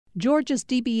Georgia's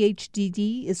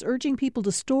DBHDD is urging people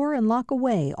to store and lock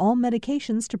away all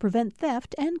medications to prevent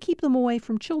theft and keep them away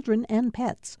from children and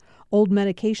pets. Old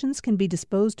medications can be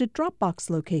disposed at Dropbox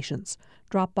locations.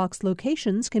 Dropbox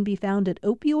locations can be found at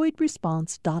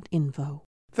opioidresponse.info.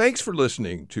 Thanks for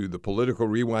listening to the Political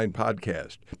Rewind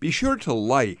podcast. Be sure to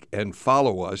like and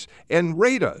follow us and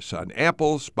rate us on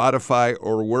Apple, Spotify,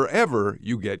 or wherever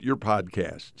you get your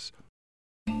podcasts.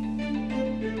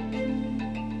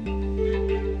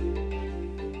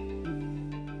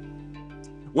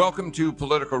 Welcome to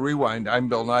Political Rewind. I'm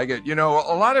Bill Nigut. You know,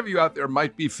 a lot of you out there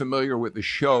might be familiar with the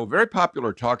show, very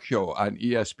popular talk show on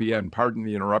ESPN, Pardon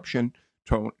the Interruption,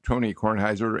 Tony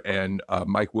Kornheiser and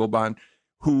Mike Wilbon,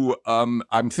 who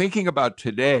I'm thinking about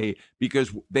today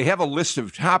because they have a list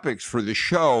of topics for the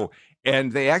show,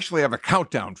 and they actually have a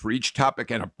countdown for each topic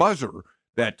and a buzzer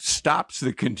that stops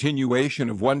the continuation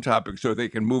of one topic so they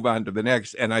can move on to the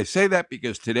next. And I say that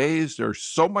because there's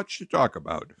so much to talk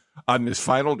about on this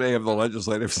final day of the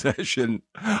legislative session.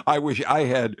 I wish I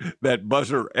had that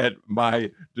buzzer at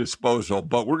my disposal.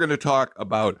 But we're going to talk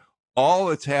about all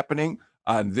that's happening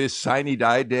on this Sine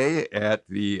Die Day at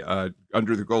the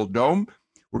under the Gold Dome.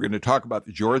 We're going to talk about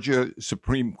the Georgia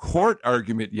Supreme Court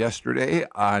argument yesterday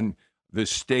on the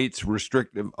state's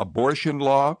restrictive abortion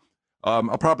law.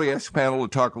 I'll probably ask the panel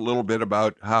to talk a little bit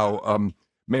about how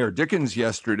Mayor Dickens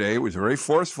yesterday was very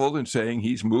forceful in saying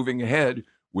he's moving ahead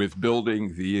with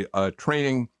building the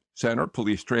training center,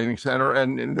 police training center,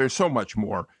 and there's so much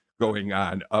more going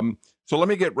on. So let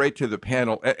me get right to the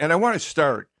panel. And I want to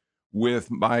start with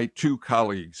my two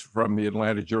colleagues from the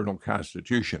Atlanta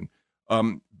Journal-Constitution,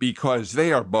 because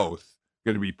they are both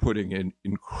going to be putting in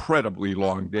incredibly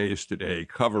long days today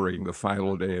covering the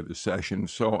final day of the session.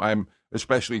 So I'm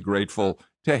especially grateful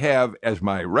to have as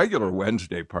my regular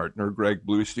Wednesday partner, Greg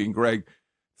Bluestein. Greg,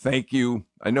 thank you.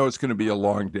 I know it's going to be a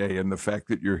long day, and the fact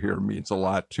that you're here means a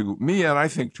lot to me and I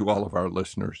think to all of our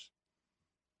listeners.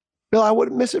 Bill, I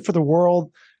wouldn't miss it for the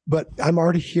world, but I'm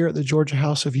already here at the Georgia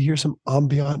House. So if you hear some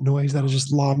ambient noise, that is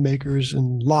just lawmakers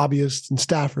and lobbyists and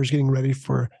staffers getting ready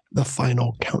for the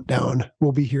final countdown.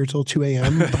 We'll be here till 2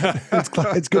 a.m.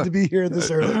 But it's good to be here this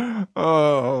early.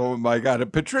 Oh, my God.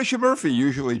 And Patricia Murphy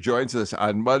usually joins us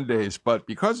on Mondays, but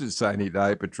because it's Sine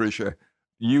Die, Patricia,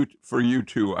 for you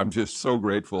too, I'm just so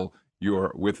grateful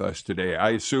you're with us today. I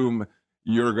assume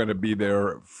you're going to be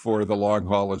there for the long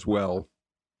haul as well.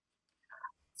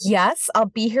 Yes, I'll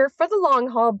be here for the long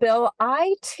haul, Bill.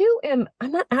 I too I'm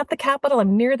not at the Capitol.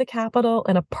 I'm near the Capitol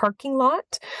in a parking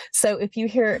lot. So if you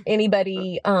hear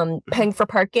anybody paying for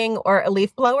parking or a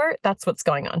leaf blower, that's what's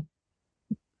going on.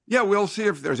 Yeah, we'll see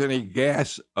if there's any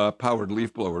gas-powered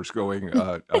leaf blowers going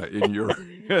in your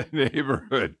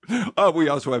neighborhood. We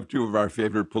also have two of our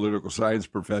favorite political science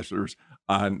professors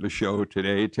on the show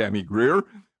today, Tammy Greer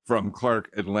from Clark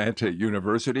Atlanta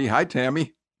University. Hi,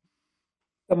 Tammy.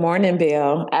 Good morning,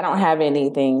 Bill. I don't have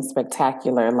anything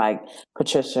spectacular like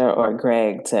Patricia or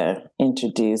Greg to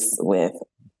introduce with.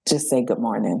 Just say good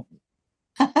morning.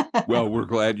 Well, we're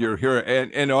glad you're here.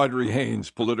 And Audrey Haynes,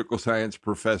 political science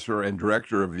professor and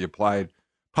director of the Applied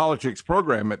Politics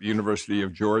program at the University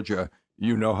of Georgia.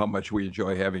 You know how much we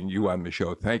enjoy having you on the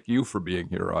show. Thank you for being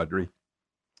here, Audrey.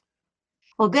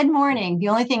 Well, good morning. The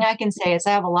only thing I can say is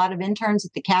I have a lot of interns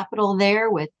at the Capitol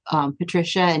there with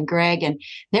Patricia and Greg, and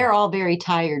they're all very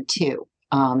tired too.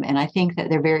 And I think that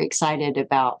they're very excited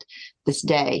about this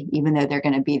day, even though they're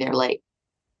going to be there late.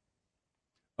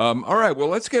 All right. Well,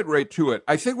 let's get right to it.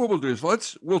 I think what we'll do is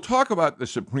we'll talk about the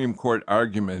Supreme Court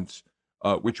arguments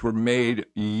which were made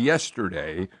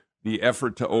yesterday, the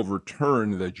effort to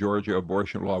overturn the Georgia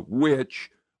abortion law,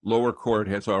 which lower court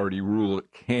has already ruled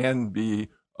can be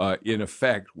in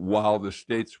effect while the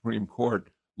state Supreme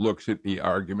Court looks at the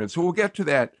argument. So we'll get to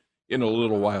that in a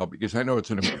little while because I know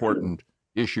it's an important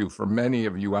issue for many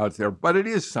of you out there, but it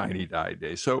is Sine Die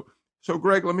Day. So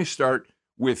Greg, let me start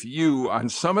with you on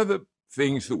some of the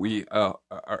things that we are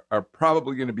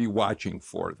probably going to be watching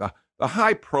for, the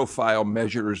high-profile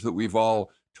measures that we've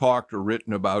all talked or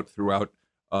written about throughout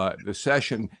the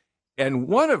session. And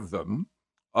one of them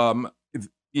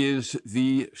is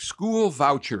the school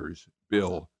vouchers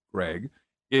bill, Greg.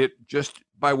 It, just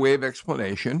by way of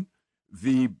explanation,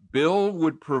 the bill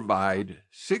would provide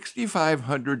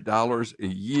 $6,500 a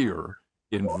year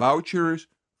in vouchers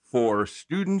for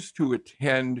students to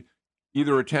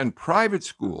either attend private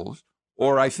schools,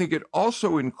 or I think it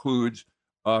also includes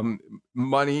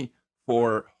money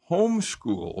for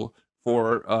homeschool,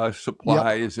 for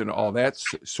supplies and all that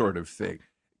sort of thing.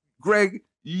 Greg,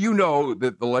 you know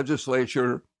that the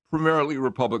legislature, primarily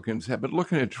Republicans, have been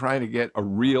looking at trying to get a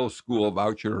real school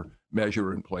voucher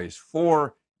measure in place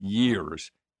for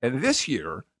years. And this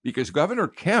year, because Governor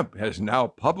Kemp has now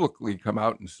publicly come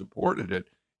out and supported it,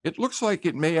 it looks like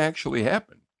it may actually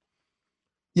happen.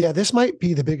 Yeah, this might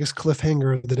be the biggest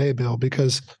cliffhanger of the day, Bill,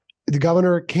 because the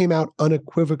governor came out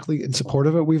unequivocally in support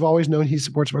of it. We've always known he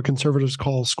supports what conservatives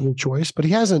call school choice, but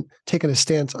he hasn't taken a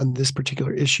stance on this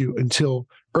particular issue until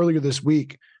earlier this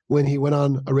week when he went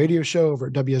on a radio show over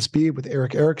at WSB with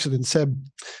Eric Erickson and said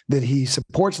that he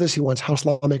supports this. He wants House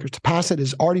lawmakers to pass it. It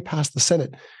has already passed the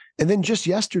Senate. And then just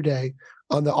yesterday,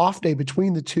 on the off day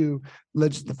between the two,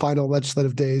 the final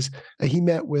legislative days, he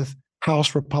met with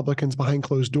House Republicans behind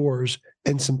closed doors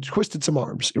and twisted some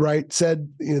arms, right? Said,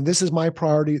 this is my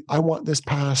priority. I want this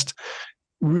passed.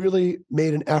 Really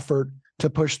made an effort to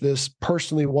push this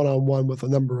personally one-on-one with a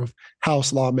number of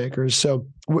House lawmakers. So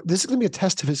this is going to be a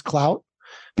test of his clout,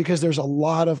 because there's a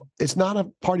lot of, it's not a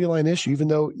party line issue, even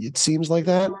though it seems like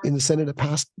that in the Senate it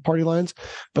passed party lines.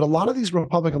 But a lot of these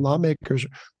Republican lawmakers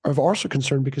are also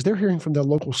concerned because they're hearing from their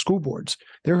local school boards.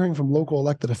 They're hearing from local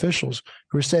elected officials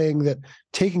who are saying that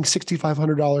taking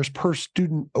 $6,500 per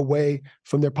student away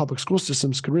from their public school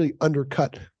systems could really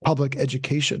undercut public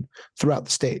education throughout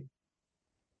the state.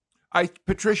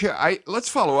 Patricia, let's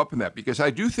follow up on that, because I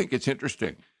do think it's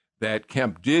interesting that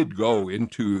Kemp did go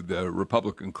into the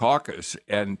Republican caucus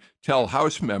and tell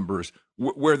House members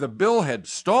where the bill had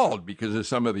stalled because of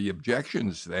some of the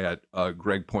objections that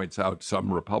Greg points out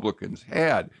some Republicans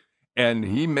had. And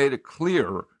he made it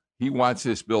clear he wants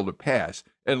this bill to pass.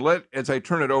 And as I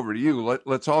turn it over to you,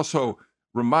 let's also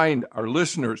remind our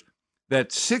listeners that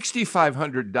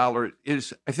 $6,500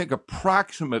 is, I think,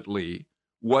 approximately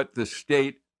what the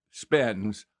state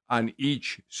spends on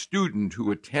each student who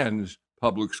attends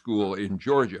public school in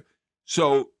Georgia.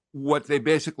 So what they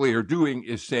basically are doing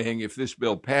is saying, if this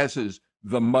bill passes,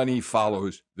 the money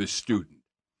follows the student.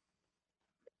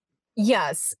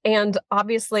 Yes. And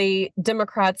obviously,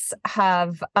 Democrats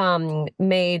have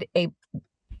made a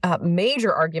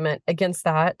major argument against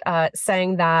that,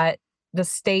 saying that the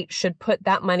state should put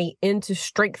that money into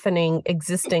strengthening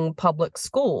existing public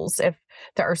schools. If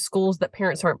there are schools that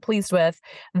parents aren't pleased with,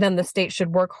 then the state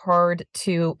should work hard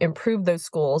to improve those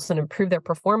schools and improve their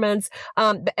performance.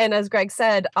 And as Greg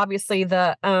said, obviously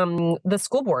the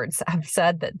school boards have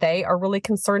said that they are really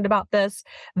concerned about this.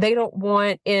 They don't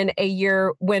want, in a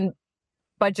year when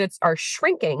budgets are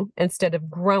shrinking instead of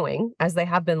growing, as they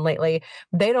have been lately,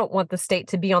 they don't want the state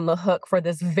to be on the hook for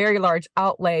this very large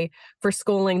outlay for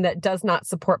schooling that does not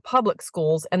support public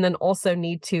schools, and then also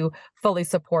need to fully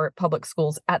support public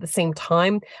schools at the same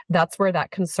time. That's where that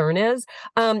concern is.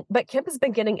 But Kemp has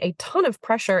been getting a ton of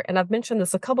pressure, and I've mentioned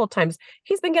this a couple of times.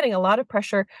 He's been getting a lot of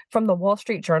pressure from the Wall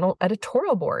Street Journal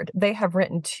editorial board. They have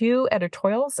written 2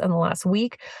 editorials in the last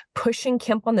week pushing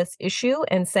Kemp on this issue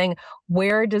and saying,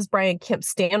 where does Brian Kemp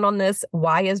stand on this?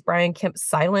 Why is Brian Kemp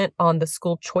silent on the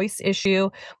school choice issue,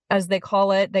 as they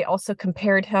call it? They also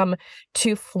compared him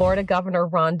to Florida Governor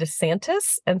Ron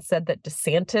DeSantis and said that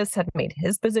DeSantis had made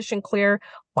his position clear.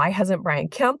 Why hasn't Brian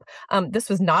Kemp? This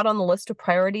was not on the list of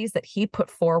priorities that he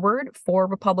put forward for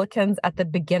Republicans at the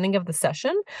beginning of the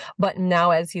session. But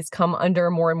now, as he's come under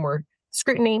more and more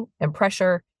scrutiny and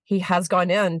pressure, he has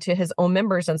gone in to his own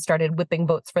members and started whipping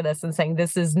votes for this and saying,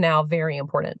 this is now very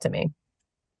important to me.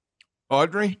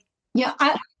 Audrey? Yeah,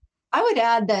 I would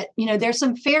add that, there's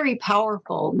some very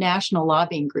powerful national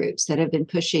lobbying groups that have been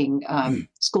pushing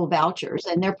school vouchers,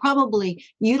 and they're probably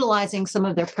utilizing some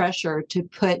of their pressure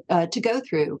to go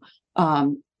through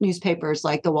newspapers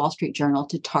like the Wall Street Journal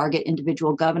to target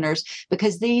individual governors,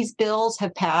 because these bills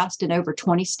have passed in over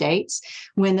 20 states.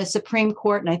 When the Supreme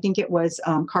Court, and I think it was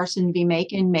Carson v.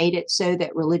 Macon, made it so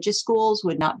that religious schools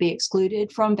would not be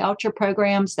excluded from voucher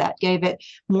programs, that gave it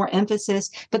more emphasis.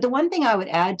 But the one thing I would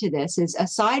add to this is,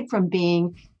 aside from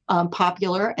being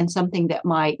popular and something that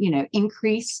might,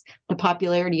 increase the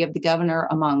popularity of the governor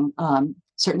among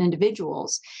certain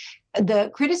individuals,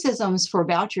 the criticisms for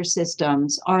voucher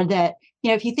systems are that,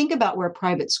 if you think about where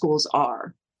private schools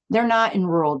are, they're not in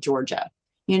rural Georgia,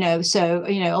 so,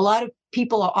 a lot of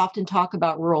people often talk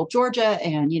about rural Georgia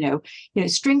and,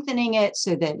 strengthening it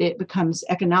so that it becomes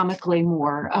economically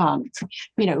more,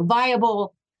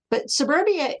 viable. But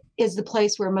suburbia is the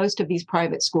place where most of these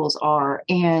private schools are.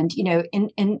 And,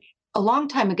 in a long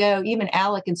time ago, even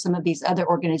ALEC and some of these other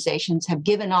organizations have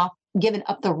given up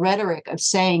the rhetoric of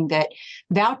saying that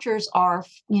vouchers are,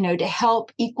 to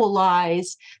help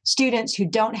equalize students who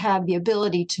don't have the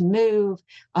ability to move.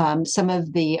 Some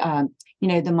of the,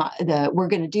 we're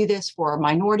going to do this for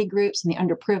minority groups and the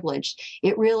underprivileged.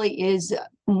 It really is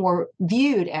more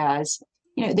viewed as,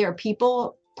 there are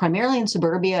people primarily in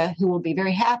suburbia, who will be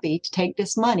very happy to take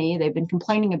this money, they've been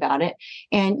complaining about it,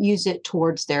 and use it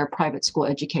towards their private school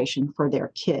education for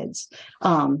their kids.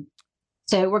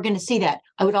 So we're going to see that.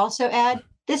 I would also add,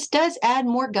 this does add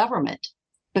more government,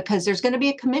 because there's going to be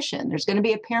a commission, there's going to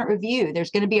be a parent review,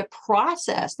 there's going to be a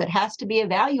process that has to be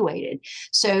evaluated.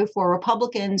 So for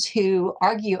Republicans who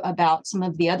argue about some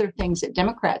of the other things that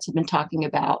Democrats have been talking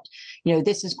about,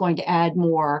 this is going to add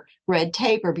more red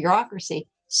tape or bureaucracy.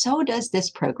 So does this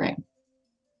program.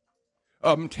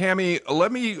 Tammy,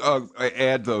 let me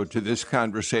add, though, to this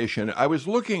conversation. I was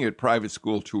looking at private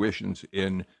school tuitions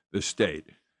in the state.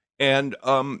 And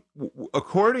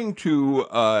according to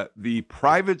the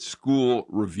Private School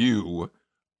Review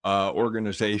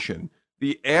organization,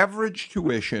 the average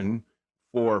tuition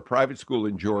for private school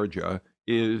in Georgia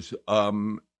is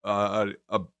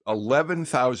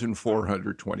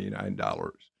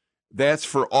 $11,429. That's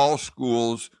for all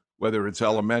schools, whether it's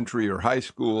elementary or high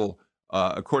school.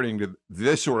 According to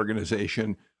this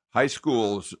organization, high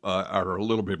schools are a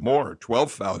little bit more,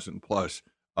 $12,000 plus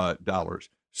dollars.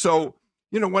 So,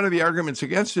 one of the arguments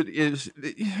against it is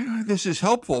this is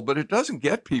helpful, but it doesn't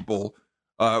get people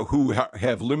who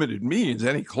have limited means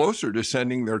any closer to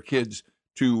sending their kids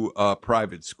to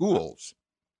private schools.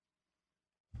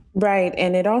 Right.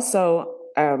 And it also,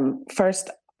 first,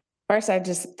 I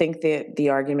just think that the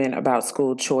argument about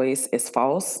school choice is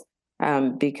false,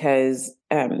 because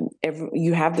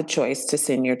you have the choice to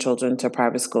send your children to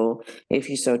private school if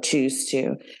you so choose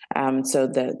to. So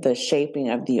the shaping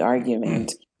of the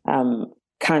argument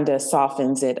kind of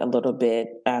softens it a little bit,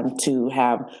 to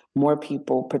have more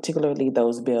people, particularly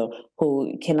those, Bill,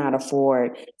 who cannot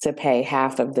afford to pay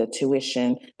half of the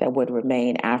tuition that would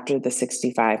remain after the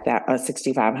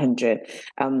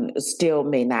 $6,500, still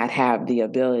may not have the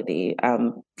ability,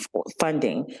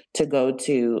 funding to go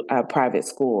to a private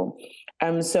school.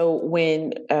 So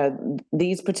when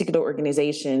these particular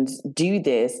organizations do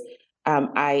this,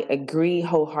 I agree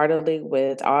wholeheartedly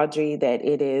with Audrey that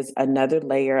it is another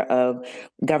layer of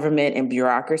government and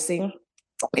bureaucracy.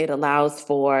 It does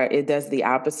the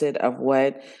opposite of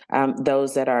what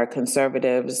those that are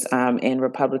conservatives and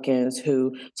Republicans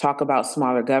who talk about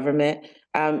smaller government.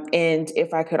 And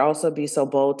if I could also be so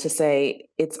bold to say,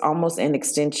 it's almost an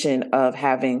extension of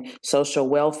having social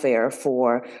welfare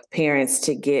for parents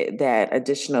to get that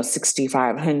additional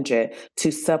 $6,500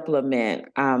 to supplement,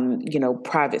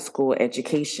 private school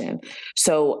education.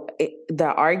 So the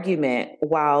argument,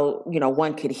 while,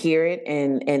 one could hear it,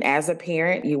 and as a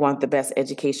parent, you want the best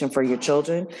education for your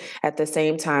children. At the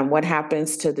same time, what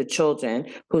happens to the children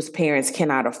whose parents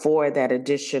cannot afford that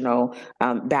additional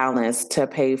balance to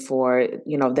pay for,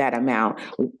 that amount?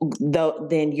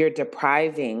 Then you're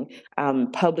depriving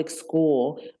public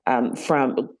school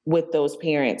with those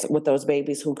parents, with those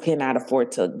babies who cannot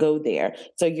afford to go there.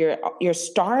 So you're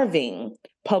starving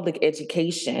public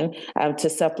education to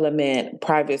supplement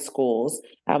private schools,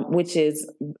 which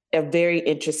is a very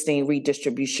interesting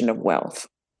redistribution of wealth.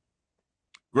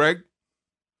 Greg?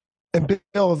 And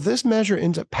Bill, if this measure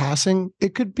ends up passing,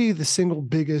 it could be the single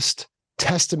biggest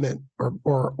testament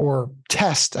or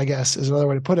test, I guess is another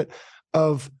way to put it,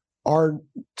 of our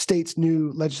state's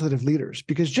new legislative leaders.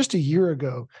 Because just a year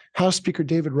ago, House Speaker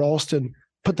David Ralston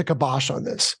put the kibosh on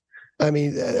this. I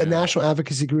mean, a national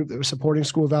advocacy group that was supporting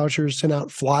school vouchers sent out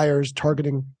flyers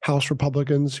targeting House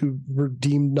Republicans who were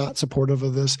deemed not supportive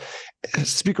of this.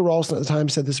 Speaker Ralston at the time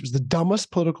said this was the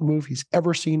dumbest political move he's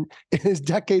ever seen in his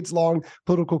decades-long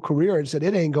political career, and said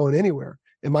it ain't going anywhere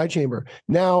in my chamber.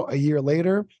 Now, a year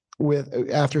later,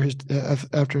 after his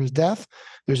death,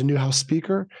 there's a new House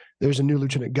Speaker, there's a new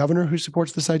Lieutenant Governor who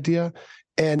supports this idea,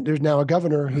 and there's now a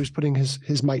governor who's putting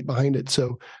his might behind it.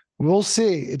 So we'll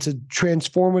see. It's a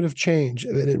transformative change,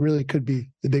 and it really could be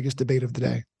the biggest debate of the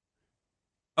day.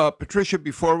 Patricia,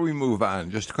 before we move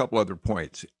on, just a couple other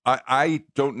points. I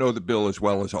don't know the bill as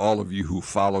well as all of you who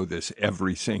follow this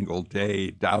every single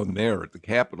day down there at the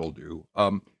Capitol do.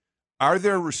 Are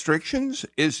there restrictions?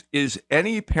 Is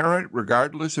any parent,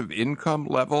 regardless of income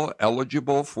level,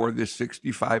 eligible for this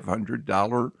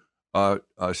 $6,500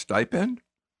 stipend?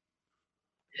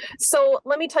 So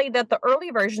let me tell you that the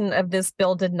early version of this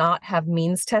bill did not have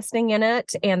means testing in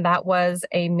it, and that was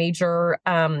a major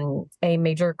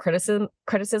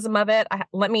criticism of it.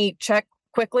 Let me check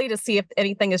quickly to see if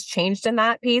anything has changed in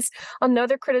that piece.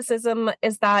 Another criticism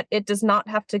is that it does not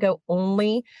have to go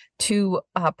only to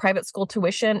private school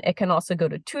tuition. It can also go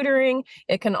to tutoring.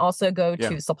 It can also go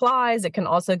to supplies. It can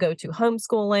also go to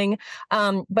homeschooling.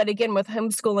 But again, with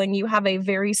homeschooling, you have a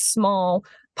very small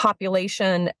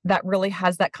population that really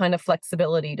has that kind of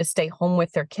flexibility to stay home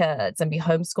with their kids and be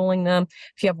homeschooling them.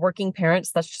 If you have working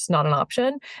parents, that's just not an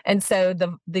option. And so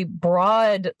the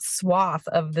broad swath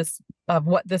of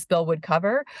what this bill would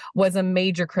cover was a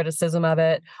major criticism of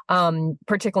it,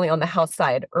 particularly on the House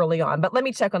side early on. But let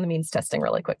me check on the means testing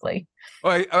really quickly.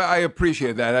 I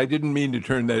appreciate that. I didn't mean to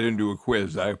turn that into a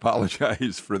quiz. I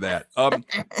apologize for that.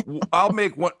 I'll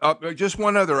make just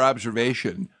one other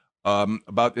observation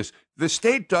about this. The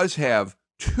state does have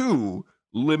two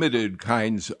limited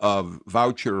kinds of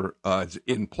voucher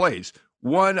in place.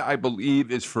 One, I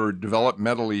believe, is for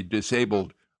developmentally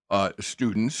disabled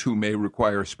students who may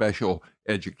require special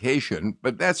education,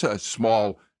 but that's a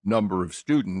small number of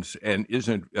students and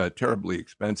isn't terribly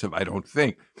expensive, I don't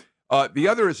think. The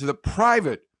other is the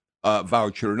private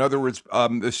voucher. In other words,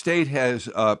 the state has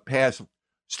passed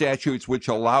statutes which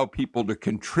allow people to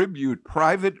contribute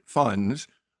private funds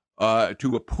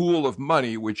to a pool of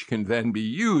money, which can then be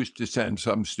used to send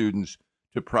some students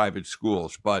to private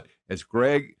schools. But as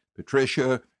Greg,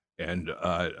 Patricia, and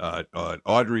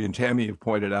Audrey and Tammy have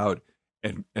pointed out,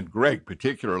 and Greg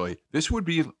particularly, this would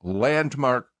be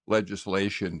landmark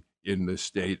legislation in the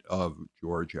state of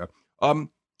Georgia.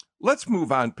 Let's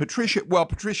move on. Patricia,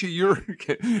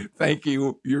 thank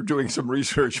you. You're doing some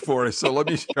research for us. So let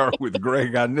me start with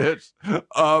Greg on this.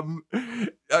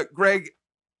 Greg,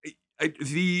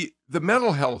 the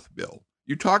mental health bill,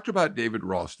 you talked about David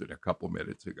Ralston a couple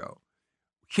minutes ago.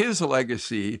 His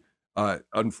legacy,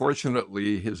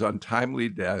 unfortunately, his untimely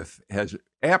death has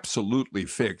absolutely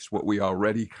fixed what we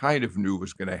already kind of knew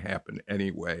was going to happen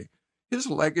anyway. His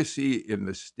legacy in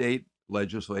the state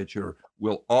legislature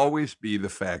will always be the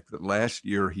fact that last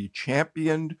year he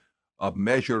championed a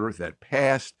measure that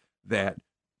passed that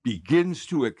begins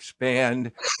to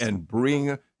expand and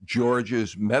bring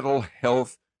Georgia's mental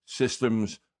health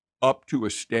systems up to a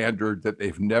standard that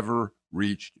they've never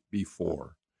reached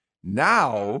before.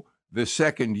 Now, the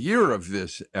second year of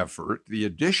this effort, the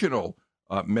additional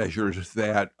measures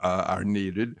that are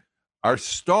needed are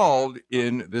stalled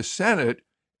in the Senate.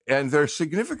 And there are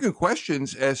significant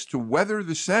questions as to whether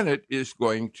the Senate is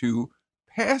going to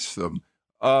pass them.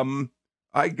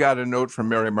 I got a note from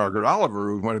Mary Margaret Oliver,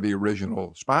 who was one of the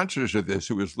original sponsors of this,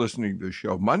 who was listening to the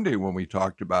show Monday when we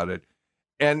talked about it.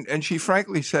 And she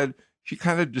frankly said she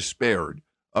kind of despaired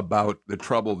about the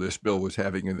trouble this bill was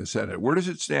having in the Senate. Where does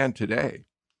it stand today?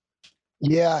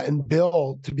 Yeah, and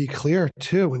Bill, to be clear,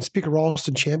 too, when Speaker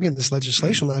Ralston championed this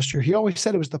legislation last year, he always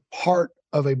said it was the part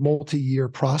of a multi-year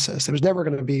process. It was never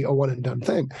going to be a one-and-done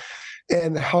thing.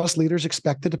 And the House leaders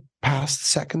expected to pass the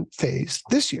second phase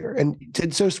this year and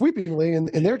did so sweepingly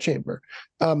in their chamber,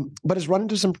 but has run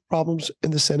into some problems in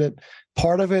the Senate.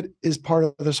 Part of it is part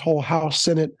of this whole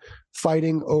House-Senate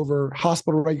fighting over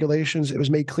hospital regulations. It was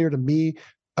made clear to me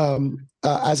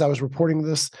as I was reporting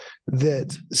this,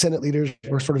 that Senate leaders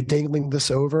were sort of dangling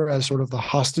this over as sort of the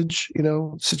hostage,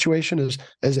 situation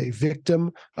as a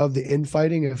victim of the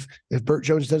infighting. If Burt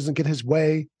Jones doesn't get his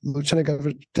way, Lieutenant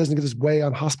Governor doesn't get his way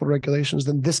on hospital regulations,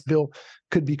 then this bill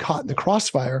could be caught in the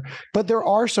crossfire. But there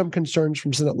are some concerns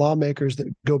from Senate lawmakers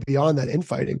that go beyond that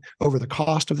infighting over the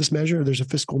cost of this measure. There's a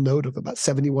fiscal note of about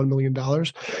 $71 million.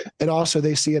 And also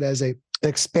they see it as a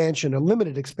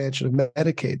limited expansion of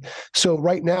Medicaid. So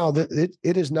right now, it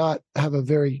does not have a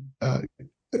very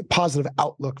positive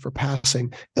outlook for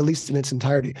passing, at least in its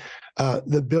entirety.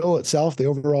 The bill itself, the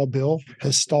overall bill,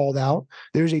 has stalled out.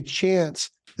 There's a chance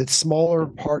that smaller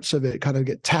parts of it kind of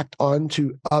get tacked on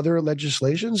to other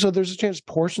legislation. So there's a chance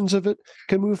portions of it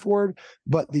can move forward,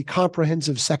 but the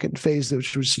comprehensive second phase,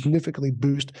 which would significantly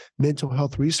boost mental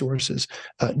health resources,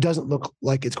 doesn't look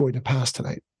like it's going to pass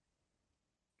tonight.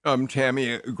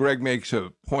 Tammy, Greg makes a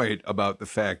point about the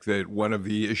fact that one of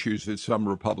the issues that some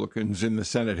Republicans in the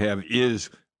Senate have is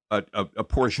a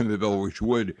portion of the bill which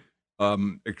would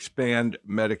expand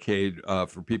Medicaid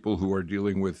for people who are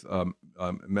dealing with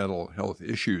mental health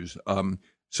issues.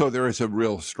 So there is a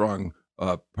real strong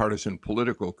partisan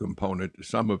political component to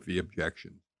some of the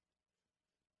objections.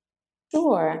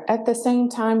 Sure. At the same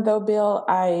time, though, Bill,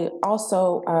 I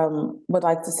also would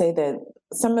like to say that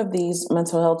some of these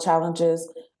mental health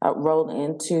challenges roll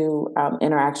into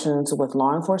interactions with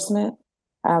law enforcement.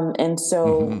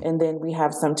 And then we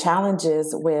have some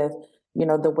challenges with,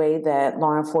 the way that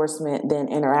law enforcement then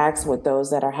interacts with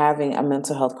those that are having a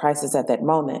mental health crisis at that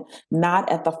moment, not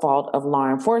at the fault of law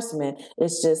enforcement.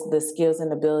 It's just the skills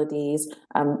and abilities,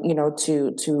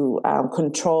 to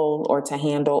control or to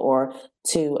handle or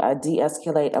to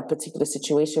de-escalate a particular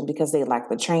situation because they lack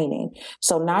the training.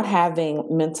 So not having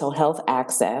mental health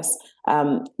access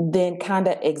then kind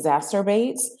of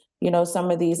exacerbates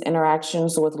some of these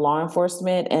interactions with law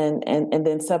enforcement and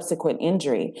then subsequent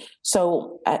injury.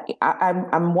 So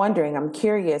I'm wondering, I'm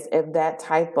curious if that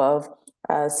type of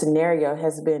scenario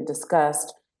has been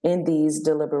discussed in these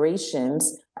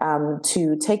deliberations,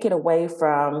 to take it away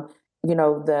from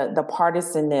the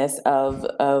partisanness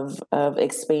of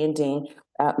expanding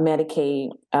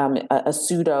Medicaid, a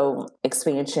pseudo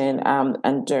expansion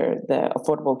under the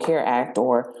Affordable Care Act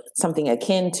or something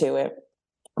akin to it,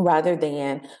 rather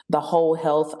than the whole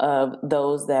health of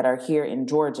those that are here in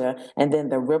Georgia, and then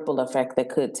the ripple effect that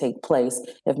could take place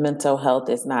if mental health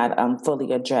is not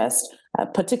fully addressed,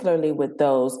 particularly with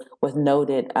those with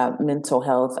noted mental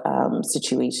health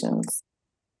situations.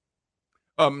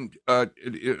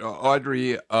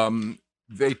 Audrey,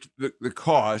 the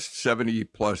cost,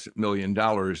 $70+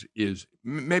 million, is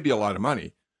maybe a lot of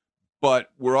money, but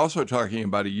we're also talking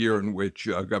about a year in which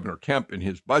Governor Kemp in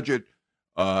his budget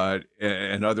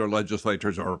and other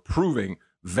legislators are approving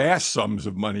vast sums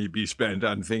of money be spent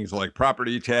on things like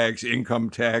property tax, income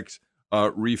tax,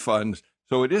 refunds.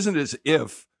 So it isn't as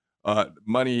if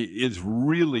money is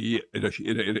really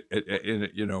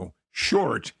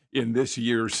short in this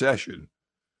year's session.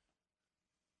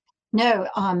 No,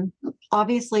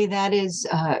 obviously that is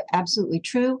absolutely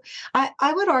true.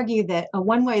 I would argue that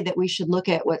one way that we should look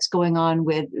at what's going on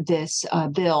with this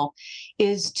bill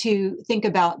is to think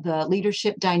about the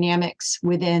leadership dynamics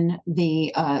within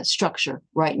the structure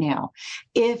right now.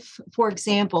 If, for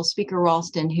example, Speaker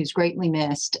Ralston, who's greatly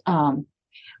missed,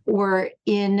 were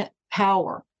in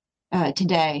power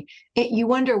today, you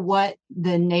wonder what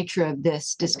the nature of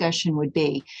this discussion would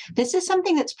be. This is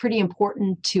something that's pretty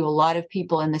important to a lot of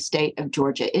people in the state of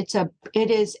Georgia. It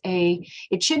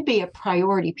should be a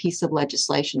priority piece of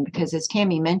legislation because, as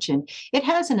Tammy mentioned, it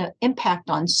has an impact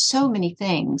on so many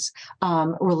things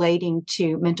relating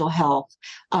to mental health,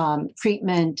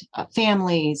 treatment,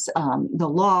 families, the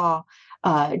law,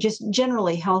 just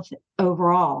generally health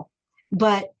overall.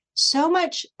 But so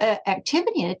much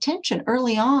activity and attention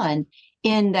early on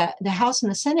in the House and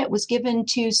the Senate was given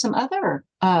to some other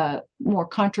more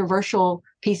controversial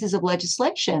pieces of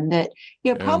legislation that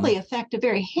probably affect a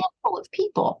very handful of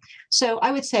people. So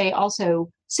I would say also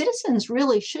citizens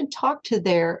really should talk to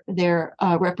their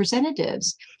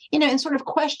representatives, and sort of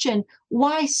question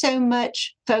why so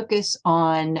much focus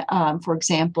on, for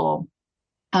example,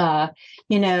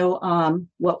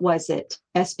 what was it?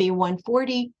 SB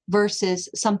 140 versus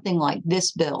something like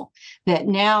this bill that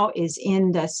now is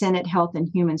in the Senate Health and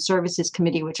Human Services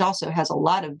Committee, which also has a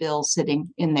lot of bills sitting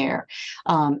in there.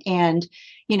 And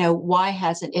why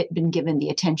hasn't it been given the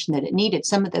attention that it needed?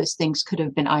 Some of those things could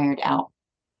have been ironed out.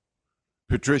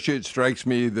 Patricia, it strikes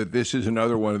me that this is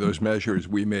another one of those measures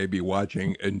we may be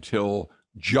watching until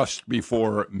just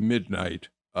before midnight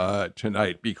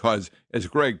tonight, because as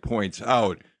Greg points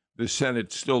out, the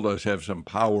Senate still does have some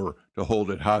power to hold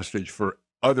it hostage for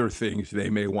other things they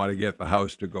may want to get the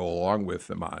House to go along with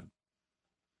them on.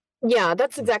 Yeah,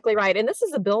 that's exactly right. And this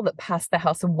is a bill that passed the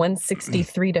House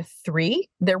 163-3.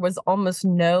 There was almost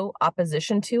no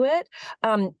opposition to it.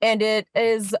 And it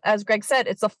is, as Greg said,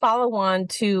 it's a follow-on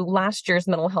to last year's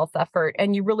mental health effort.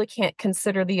 And you really can't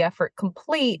consider the effort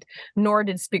complete, nor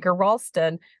did Speaker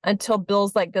Ralston, until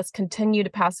bills like this continue to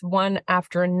pass one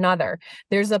after another.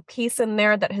 There's a piece in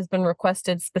there that has been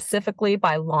requested specifically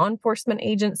by law enforcement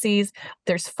agencies.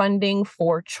 There's funding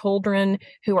for children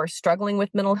who are struggling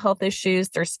with mental health issues.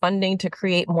 There's funding to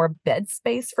create more bed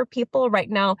space for people. Right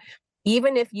now,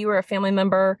 even if you or a family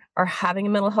member are having a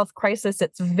mental health crisis,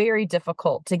 it's very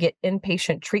difficult to get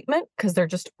inpatient treatment because there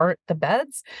just aren't the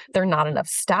beds. There are not enough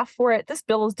staff for it. This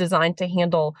bill is designed to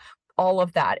handle all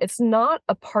of that. It's not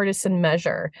a partisan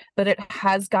measure, but it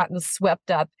has gotten swept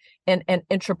up in an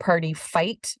intra-party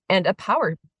fight and a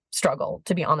power struggle,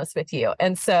 to be honest with you.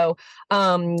 And so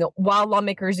while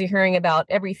lawmakers are hearing about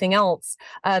everything else,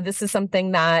 this is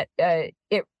something that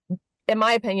in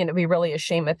my opinion, it'd be really a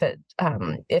shame if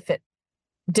it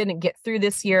didn't get through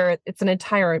this year. It's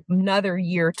another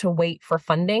year to wait for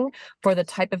funding for the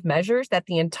type of measures that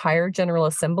the entire General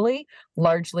Assembly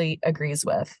largely agrees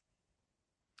with.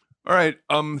 All right.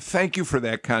 Thank you for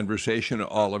that conversation,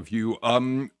 all of you.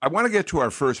 I want to get to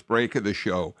our first break of the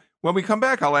show. When we come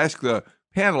back, I'll ask the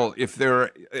panel if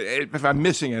I'm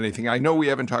missing anything. I know we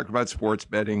haven't talked about sports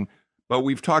betting, but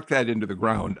we've talked that into the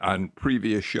ground on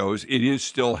previous shows. It is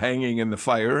still hanging in the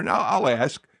fire, and I'll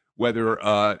ask whether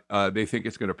they think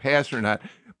it's going to pass or not.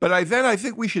 But I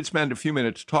think we should spend a few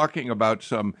minutes talking about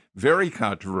some very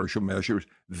controversial measures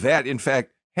that, in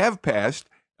fact, have passed,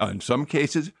 in some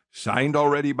cases signed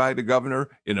already by the governor,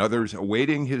 in others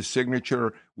awaiting his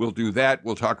signature. We'll do that.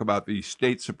 We'll talk about the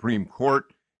state Supreme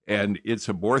Court and its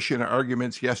abortion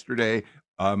arguments yesterday.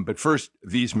 But first,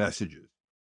 these messages.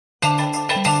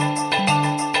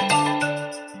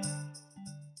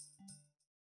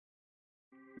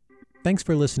 Thanks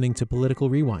for listening to Political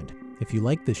Rewind. If you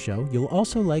like this show, you'll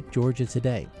also like Georgia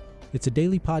Today. It's a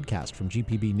daily podcast from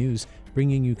GPB News,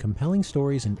 bringing you compelling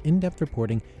stories and in-depth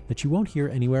reporting that you won't hear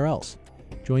anywhere else.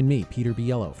 Join me, Peter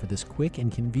Biello, for this quick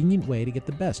and convenient way to get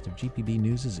the best of GPB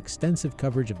News' extensive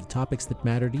coverage of the topics that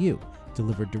matter to you,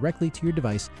 delivered directly to your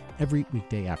device every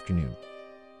weekday afternoon.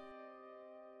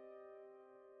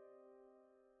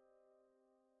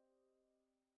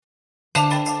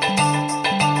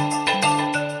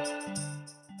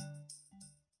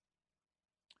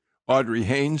 Audrey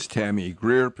Haynes, Tammy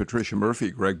Greer, Patricia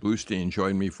Murphy, Greg Bluestein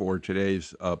join me for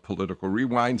today's Political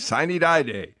Rewind. Sine Die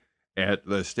Day at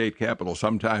the state capitol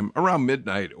sometime around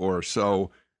midnight or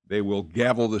so. They will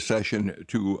gavel the session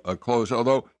to a close.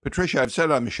 Although, Patricia, I've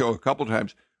said on the show a couple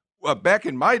times, back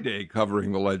in my day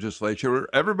covering the legislature,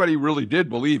 everybody really did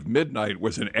believe midnight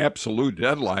was an absolute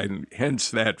deadline,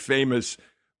 hence that famous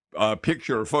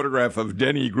picture, photograph of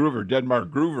Denmark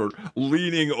Groover,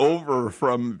 leaning over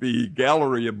from the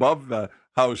gallery above the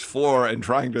House floor and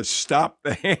trying to stop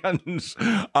the hands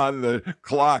on the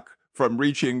clock from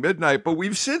reaching midnight. But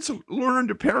we've since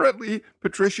learned, apparently,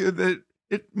 Patricia, that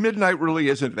midnight really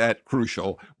isn't that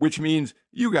crucial, which means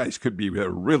you guys could be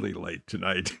really late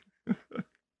tonight.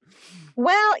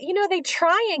 Well, they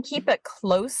try and keep it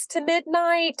close to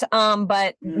midnight,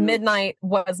 but midnight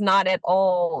was not at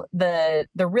all the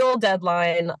real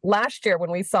deadline. Last year,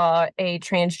 when we saw a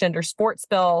transgender sports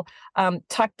bill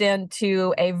tucked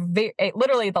into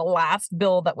literally the last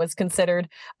bill that was considered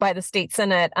by the state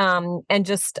Senate, and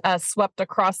just swept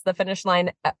across the finish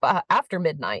line after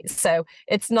midnight. So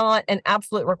it's not an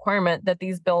absolute requirement that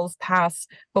these bills pass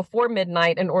before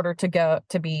midnight in order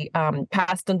to be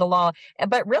passed into law.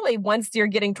 But really, once you're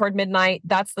getting toward midnight,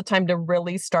 that's the time to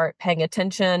really start paying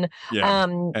attention.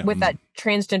 With that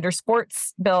transgender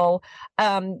sports bill,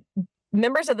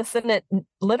 members of the Senate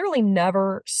literally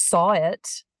never saw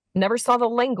the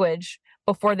language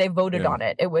before they voted on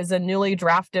it. It was a newly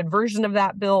drafted version of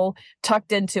that bill,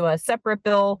 tucked into a separate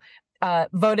bill,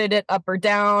 voted it up or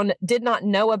down, did not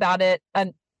know about it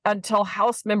until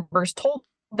House members told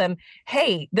them,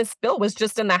 hey, this bill was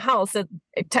just in the House.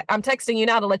 I'm texting you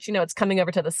now to let you know it's coming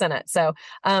over to the Senate. So,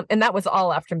 and that was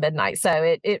all after midnight.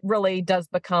 So it really does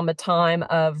become a time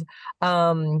of,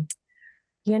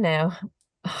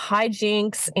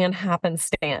 hijinks and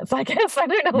happenstance. I guess I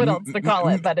don't know what else to call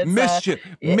it, but it's mischief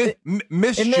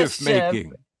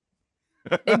making.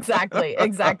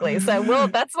 Exactly. So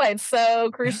that's why it's so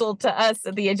crucial to us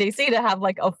at the AJC to have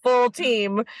like a full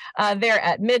team there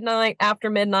at midnight,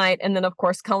 after midnight, and then of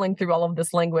course culling through all of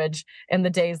this language in the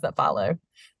days that follow.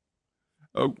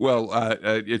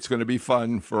 It's going to be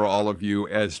fun for all of you,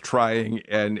 as trying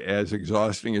and as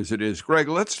exhausting as it is. Greg,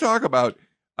 let's talk about,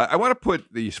 I want to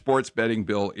put the sports betting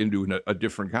bill into a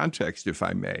different context, if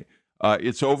I may.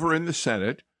 It's over in the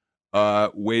Senate,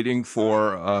 waiting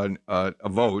for a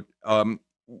vote.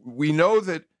 We know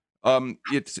that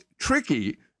it's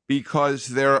tricky because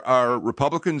there are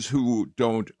Republicans who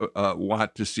don't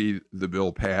want to see the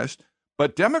bill passed,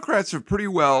 but Democrats have pretty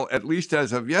well, at least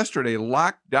as of yesterday,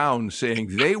 locked down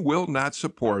saying they will not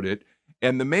support it.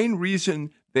 And the main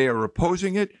reason they are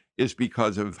opposing it is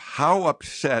because of how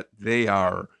upset they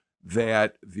are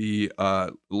that the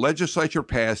legislature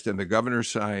passed and the governor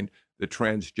signed the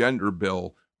transgender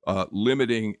bill,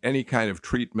 limiting any kind of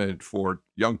treatment for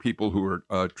young people who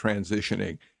are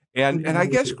transitioning. And I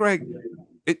guess, Greg,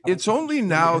 it's only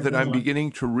now that I'm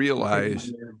beginning to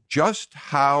realize just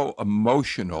how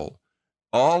emotional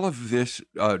all of this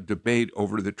debate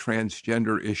over the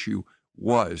transgender issue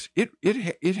was.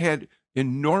 It had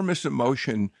enormous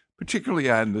emotion, particularly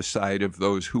on the side of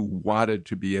those who wanted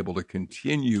to be able to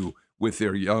continue with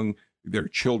their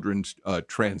children's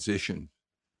transition.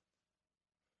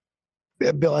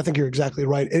 Bill, I think you're exactly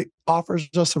right. It offers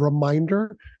us a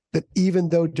reminder that even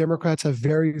though Democrats have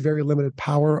very, very limited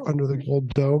power under the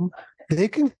Gold Dome, they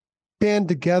can band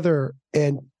together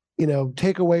and,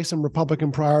 take away some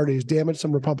Republican priorities, damage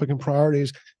some Republican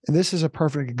priorities. And this is a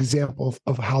perfect example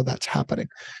of how that's happening,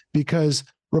 because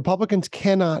Republicans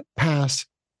cannot pass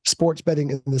sports betting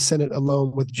in the Senate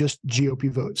alone with just GOP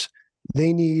votes.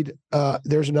 They need,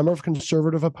 there's a number of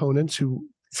conservative opponents who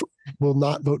will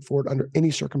not vote for it under any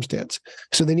circumstance.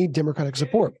 So they need Democratic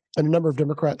support. And a number of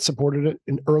Democrats supported it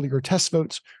in earlier test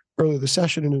votes, earlier this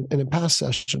session and in past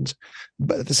sessions.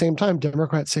 But at the same time,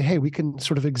 Democrats say, hey, we can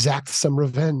sort of exact some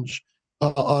revenge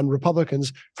on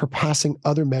Republicans for passing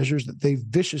other measures that they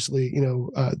viciously,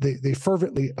 they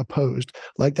fervently opposed,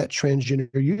 like that transgender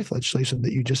youth legislation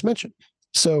that you just mentioned.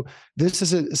 So this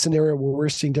is a scenario where we're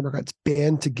seeing Democrats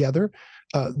band together.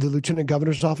 The lieutenant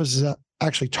governor's office has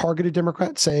actually targeted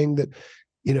Democrats, saying that,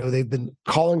 they've been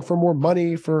calling for more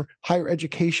money for higher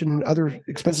education and other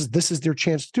expenses. This is their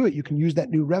chance to do it. You can use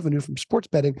that new revenue from sports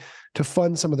betting to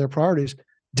fund some of their priorities.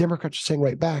 Democrats are saying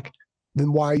right back,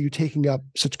 then why are you taking up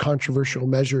such controversial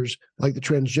measures like the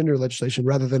transgender legislation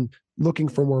rather than looking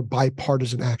for more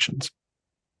bipartisan actions?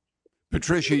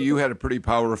 Patricia, you had a pretty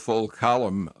powerful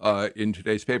column in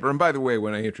today's paper. And by the way,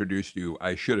 when I introduced you,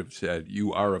 I should have said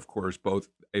you are, of course, both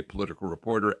a political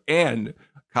reporter and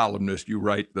columnist. You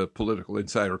write the Political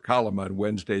Insider column on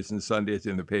Wednesdays and Sundays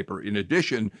in the paper, in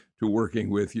addition to working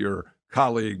with your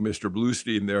colleague, Mr.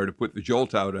 Bluestein, there to put the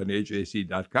jolt out on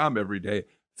AJC.com every day.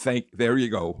 There you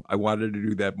go. I wanted to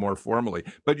do that more formally.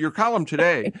 But your column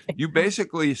today, you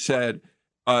basically said,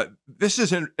 this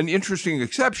is an interesting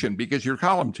exception, because your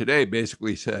column today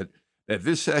basically said that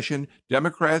this session,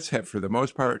 Democrats have, for the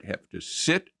most part, have to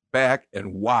sit back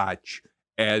and watch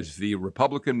as the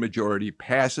Republican majority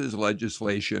passes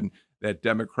legislation that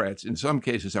Democrats, in some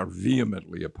cases, are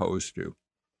vehemently opposed to.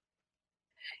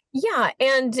 Yeah,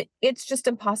 and it's just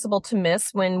impossible to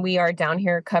miss when we are down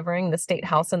here covering the state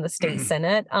house and the state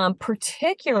senate,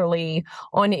 particularly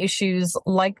on issues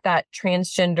like that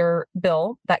transgender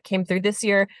bill that came through this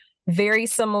year, very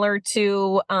similar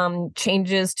to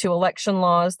changes to election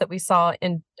laws that we saw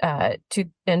in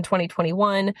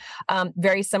 2021,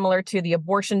 very similar to the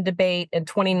abortion debate in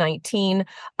 2019.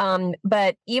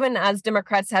 But even as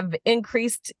Democrats have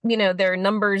increased, their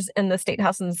numbers in the state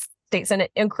house and state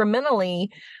senate incrementally,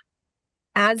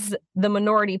 as the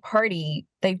minority party,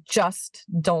 they just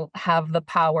don't have the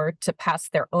power to pass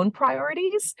their own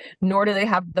priorities, nor do they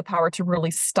have the power to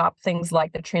really stop things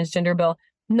like the transgender bill,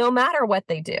 no matter what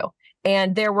they do.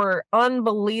 And there were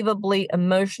unbelievably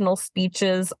emotional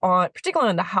speeches particularly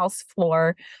on the House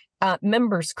floor,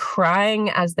 members crying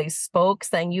as they spoke,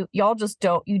 saying, y'all just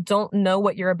don't know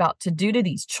what you're about to do to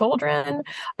these children.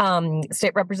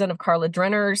 State Representative Carla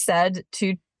Drenner said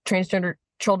to transgender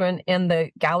children in the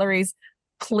galleries,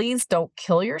 please don't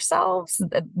kill yourselves.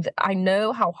 I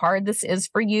know how hard this is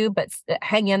for you, but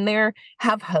hang in there,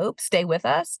 have hope, stay with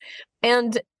us.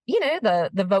 And,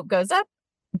 the vote goes up,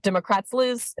 Democrats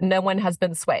lose. No one has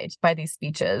been swayed by these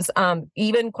speeches.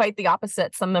 Even quite the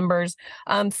opposite. Some members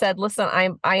said, listen,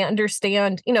 I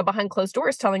understand, behind closed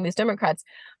doors telling these Democrats,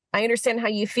 I understand how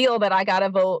you feel, but I got to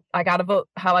vote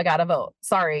how I got to vote.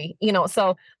 Sorry.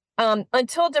 So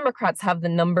until Democrats have the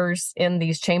numbers in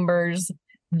these chambers,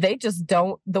 they just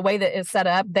don't, the way that it's set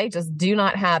up, they just do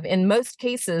not have, in most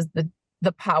cases,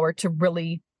 the power to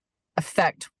really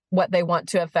affect what they want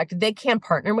to affect. They can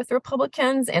partner with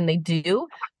Republicans, and they do.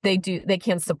 They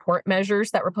can support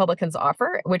measures that Republicans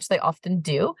offer, which they often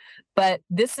do. But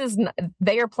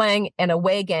they are playing an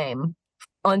away game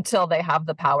until they have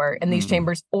the power in these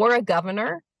chambers, or a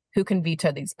governor who can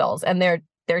veto these bills. And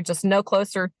they're just no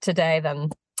closer today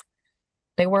than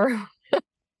they were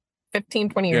 15,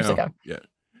 20 years ago.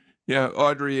 Yeah,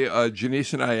 Audrey,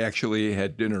 Janice and I actually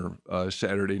had dinner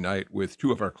Saturday night with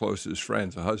two of our closest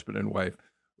friends, a husband and wife,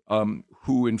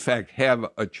 who in fact have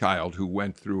a child who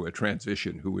went through a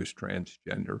transition, who is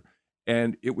transgender.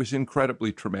 And it was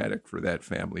incredibly traumatic for that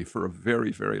family for a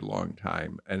very, very long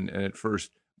time. And at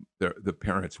first, the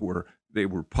parents were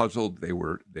puzzled, they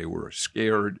were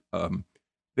scared.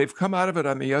 They've come out of it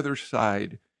on the other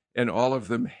side, and all of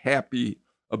them happy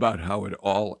about how it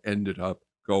all ended up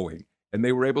going. And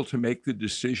they were able to make the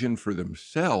decision for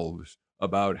themselves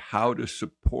about how to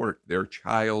support their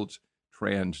child's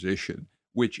transition,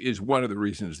 which is one of the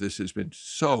reasons this has been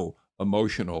so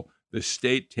emotional, the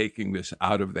state taking this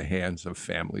out of the hands of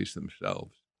families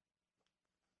themselves.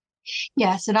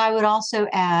 Yes, and I would also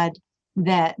add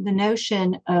that the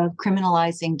notion of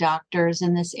criminalizing doctors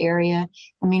in this area,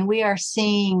 we are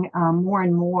seeing more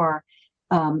and more.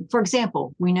 For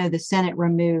example, we know the Senate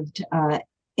removed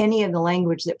any of the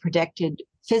language that protected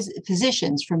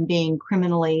physicians from being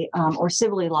criminally or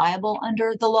civilly liable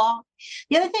under the law.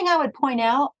 The other thing I would point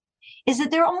out is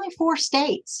that there are only 4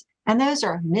 states, and those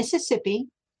are Mississippi,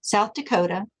 South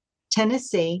Dakota,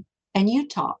 Tennessee, and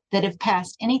Utah, that have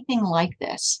passed anything like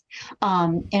this.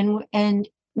 And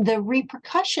the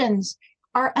repercussions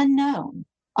are unknown.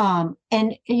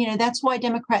 And that's why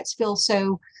Democrats feel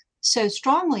so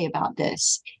strongly about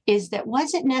this, is that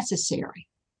was it necessary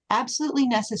absolutely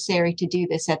necessary to do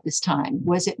this at this time?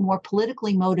 Was it more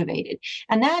politically motivated?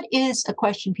 And that is a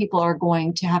question people are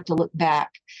going to have to look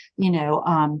back,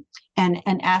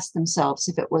 and ask themselves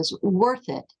if it was worth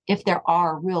it, if there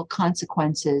are real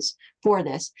consequences for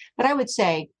this. But I would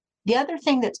say the other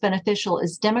thing that's beneficial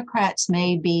is Democrats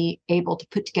may be able to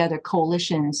put together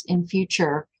coalitions in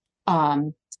future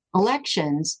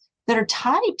elections that are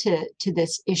tied to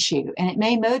this issue, and it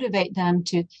may motivate them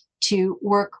to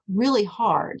work really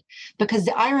hard, because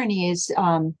the irony is,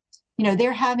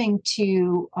 they're having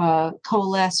to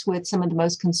coalesce with some of the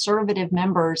most conservative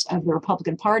members of the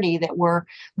Republican Party that were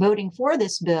voting for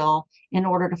this bill in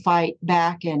order to fight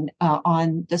back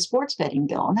on the sports betting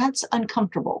bill. And that's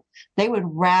uncomfortable. They would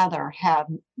rather have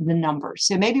the numbers.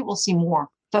 So maybe we'll see more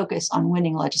focus on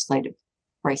winning legislative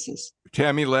races.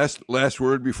 Tammy, last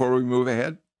word before we move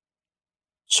ahead.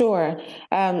 Sure.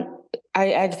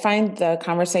 I find the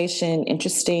conversation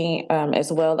interesting,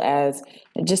 as well as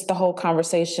just the whole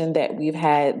conversation that we've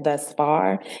had thus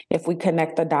far. If we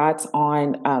connect the dots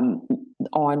on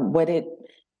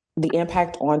the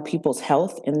impact on people's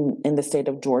health in the state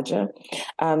of Georgia.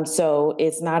 So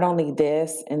it's not only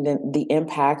this, and then the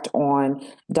impact on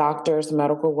doctors,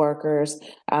 medical workers,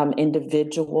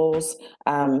 individuals,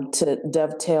 to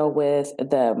dovetail with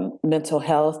the mental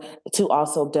health, to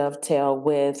also dovetail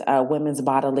with women's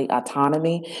bodily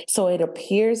autonomy. So it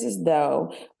appears as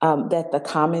though that the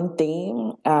common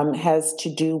theme has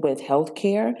to do with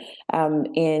healthcare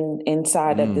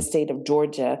inside of the state of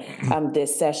Georgia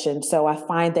this session. So I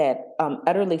find that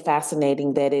utterly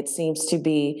fascinating that it seems to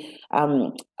be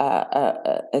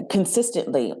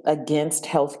consistently against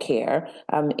healthcare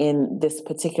in this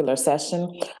particular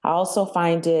session. I also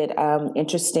find it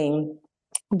interesting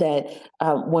that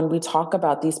when we talk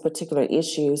about these particular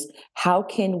issues, how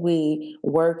can we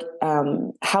work,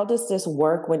 how does this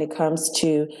work when it comes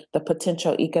to the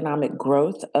potential economic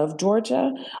growth of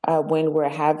Georgia when we're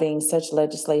having such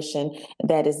legislation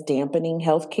that is dampening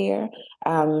healthcare?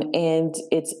 And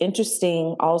it's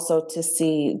interesting also to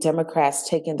see Democrats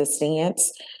taking the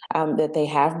stance that they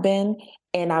have been.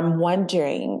 And I'm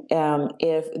wondering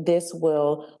if this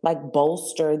will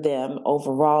bolster them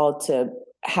overall to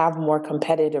have more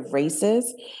competitive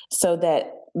races so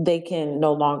that they can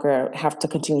no longer have to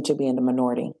continue to be in the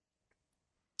minority.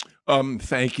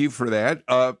 Thank you for that.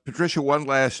 Patricia, one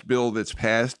last bill that's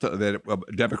passed that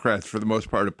Democrats, for the most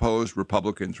part, opposed,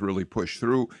 Republicans really pushed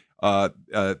through.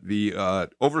 The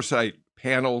Oversight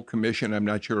Panel Commission, I'm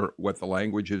not sure what the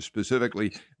language is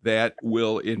specifically, that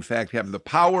will, in fact, have the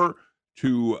power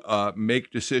to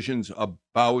make decisions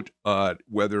about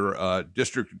whether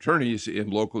district attorneys in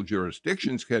local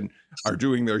jurisdictions are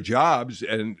doing their jobs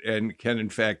and can, in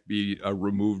fact, be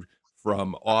removed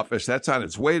from office. That's on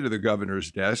its way to the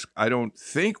governor's desk. I don't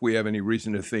think we have any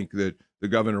reason to think that the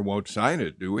governor won't sign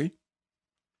it, do we?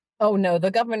 Oh, no,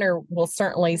 the governor will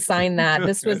certainly sign that.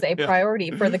 This was a priority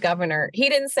for the governor. He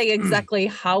didn't say exactly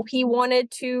how he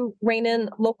wanted to rein in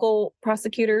local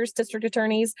prosecutors, district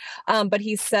attorneys, but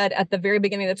he said at the very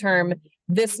beginning of the term,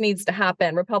 this needs to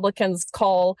happen. Republicans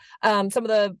call some of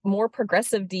the more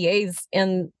progressive DAs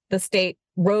in the state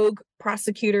rogue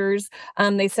prosecutors.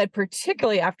 They said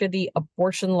particularly after the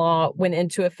abortion law went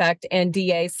into effect, and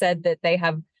DA said that they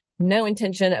have no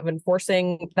intention of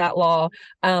enforcing that law,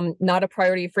 not a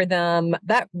priority for them.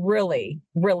 That really,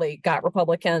 really got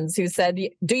Republicans who said,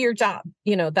 do your job,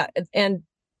 and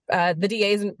the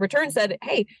DAs in return said,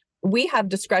 hey, we have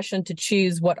discretion to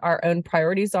choose what our own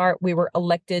priorities are. We were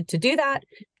elected to do that,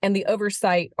 and the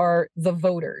oversight are the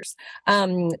voters.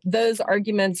 Those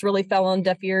arguments really fell on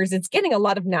deaf ears. It's getting a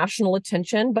lot of national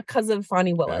attention because of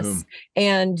Fani Willis.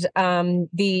 And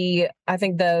I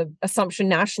think the assumption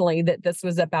nationally that this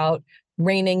was about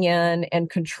reining in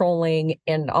and controlling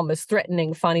and almost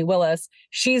threatening Fani Willis.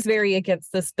 She's very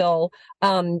against this bill.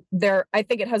 I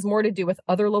think it has more to do with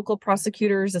other local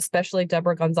prosecutors, especially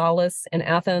Deborah Gonzalez in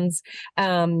Athens.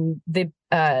 The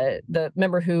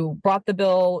member who brought the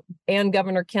bill, and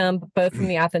Governor Kemp, both from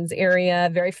the Athens area,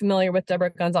 very familiar with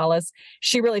Deborah Gonzalez.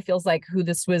 She really feels like who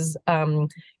this was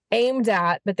aimed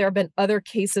at, but there have been other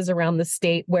cases around the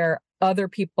state where other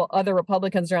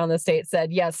Republicans around the state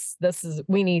said, yes,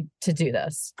 we need to do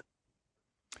this.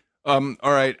 All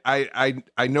right.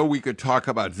 I know we could talk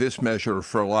about this measure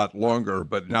for a lot longer,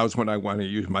 but now's when I want to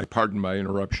use pardon my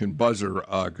interruption buzzer,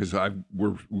 because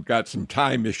we've got some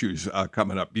time issues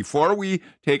coming up. Before we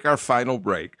take our final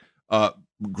break,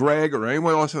 Greg or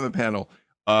anyone else on the panel,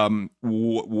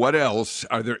 what else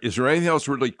is there anything else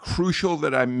really crucial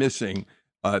that I'm missing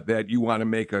that you want to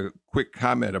make a quick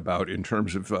comment about in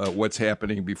terms of what's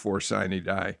happening before sine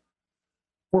die?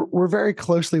 We're very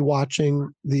closely watching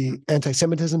the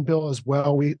anti-Semitism bill as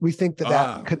well. We think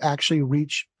that could actually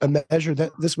reach a measure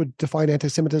that this would define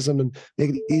anti-Semitism and make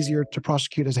it easier to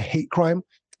prosecute as a hate crime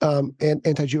and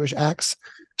anti-Jewish acts.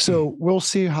 So we'll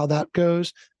see how that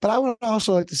goes. But I would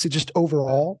also like to see just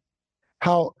overall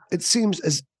how it seems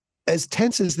as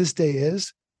tense as this day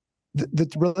is, the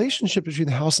relationship between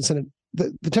the House and Senate,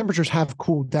 the temperatures have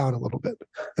cooled down a little bit.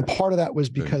 And part of that was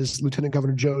because Lieutenant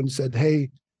Governor Jones said, hey,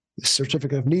 this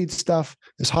certificate of need stuff,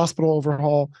 this hospital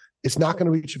overhaul, it's not going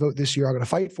to reach a vote this year. I'm going to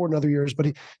fight for it in other years. But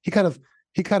he kind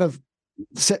of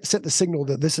set the signal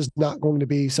that this is not going to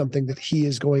be something that he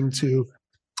is going to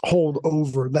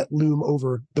let loom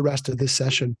over the rest of this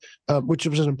session, which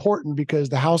was important because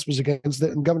the House was against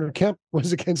it and Governor Kemp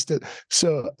was against it.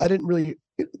 So the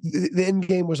end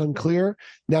game was unclear.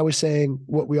 Now we're saying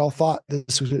what we all thought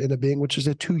this was going to end up being, which is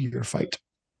a 2-year fight.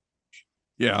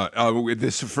 Yeah,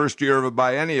 this is the first year of a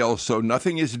biennial, so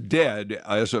nothing is dead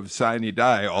as of sine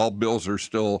die. All bills are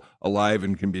still alive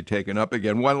and can be taken up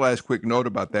again. One last quick note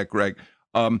about that, Greg.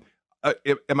 Am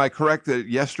I correct that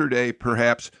yesterday,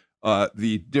 perhaps,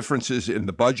 the differences in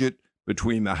the budget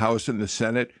between the House and the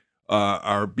Senate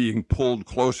are being pulled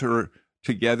closer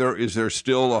together? Is there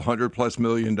still $100+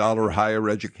 million higher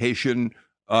education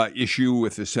issue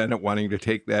with the Senate wanting to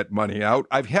take that money out?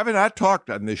 I have not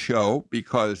talked on this show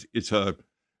because it's I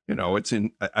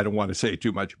don't want to say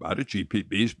too much about it.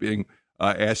 GPB is being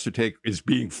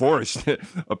being forced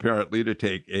apparently to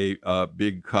take a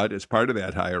big cut as part of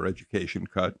that higher education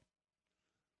cut.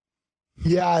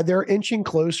 Yeah, they're inching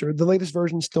closer. The latest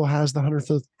version still has the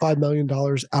 $105 million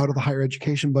out of the higher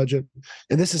education budget.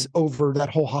 And this is over that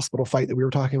whole hospital fight that we were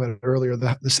talking about earlier.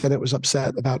 The Senate was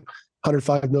upset about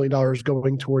 $105 million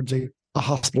going towards a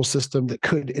hospital system that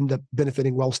could end up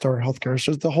benefiting Wellstar Healthcare.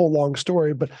 So it's the whole long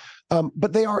story, but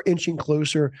they are inching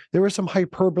closer. There was some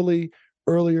hyperbole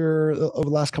earlier over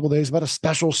the last couple of days about a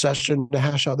special session to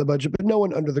hash out the budget, but no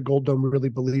one under the Gold Dome really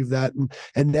believed that.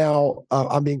 And now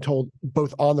I'm being told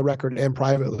both on the record and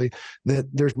privately that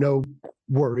there's no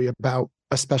worry about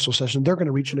a special session. They're going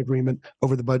to reach an agreement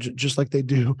over the budget just like they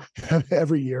do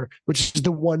every year, which is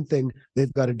the one thing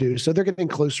they've got to do. So they're getting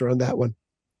closer on that one.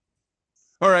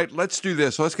 All right, let's do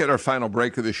this. Let's get our final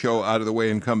break of the show out of the way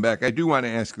and come back. I do want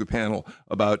to ask the panel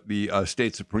about the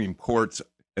state Supreme Courts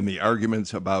and the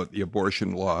arguments about the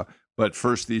abortion law. But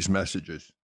first, these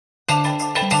messages.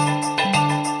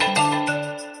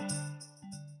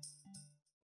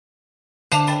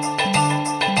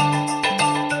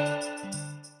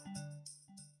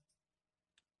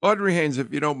 Audrey Haynes,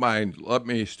 if you don't mind, let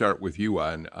me start with you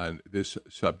on this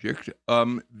subject.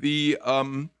 The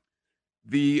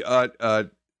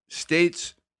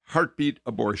state's heartbeat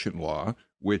abortion law,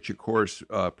 which, of course,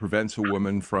 prevents a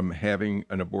woman from having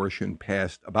an abortion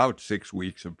past about 6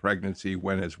 weeks of pregnancy,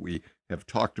 when, as we have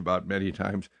talked about many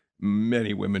times,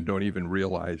 many women don't even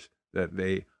realize that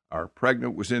they are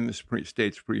pregnant, was in the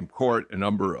state Supreme Court, a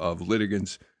number of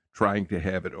litigants trying to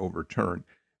have it overturned.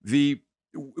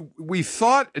 We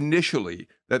thought initially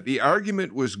that the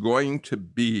argument was going to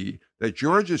be that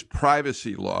Georgia's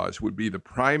privacy laws would be the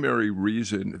primary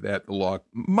reason that the law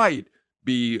might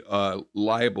be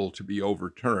liable to be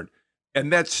overturned.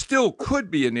 And that still could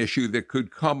be an issue that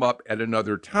could come up at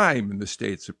another time in the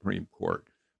state Supreme Court.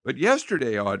 But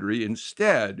yesterday, Audrey,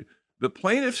 instead, the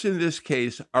plaintiffs in this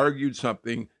case argued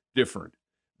something different.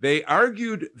 They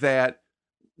argued that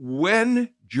when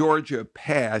Georgia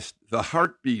passed the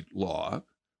heartbeat law,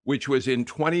 which was in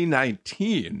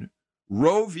 2019,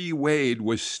 Roe v. Wade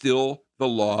was still the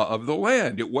law of the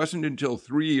land. It wasn't until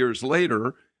 3 years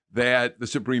later that the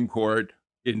Supreme Court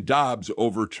in Dobbs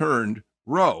overturned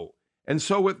Roe. And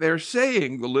so what they're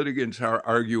saying, the litigants are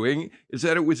arguing, is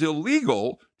that it was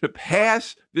illegal to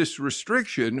pass this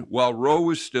restriction while Roe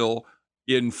was still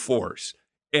in force.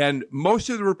 And most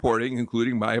of the reporting,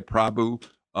 including Maya Prabhu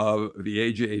of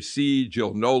the AJC,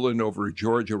 Jill Nolan over at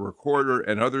Georgia Recorder,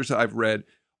 and others I've read,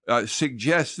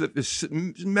 suggests that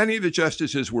many of the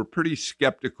justices were pretty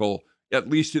skeptical, at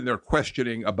least in their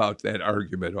questioning about that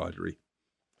argument, Audrey.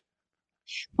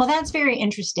 Well, that's very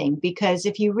interesting, because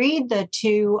if you read the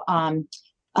two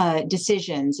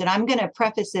decisions, and I'm going to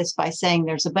preface this by saying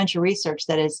there's a bunch of research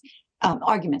that is,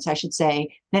 arguments, I should say,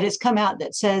 that has come out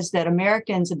that says that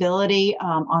Americans' ability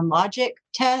on logic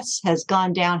tests has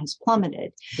gone down, has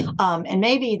plummeted. And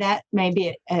maybe that may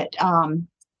be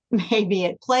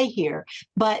at play here.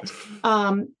 But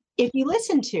if you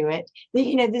listen to it,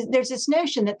 there's this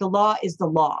notion that the law is the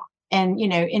law. And,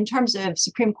 in terms of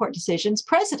Supreme Court decisions,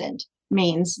 precedent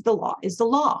means the law is the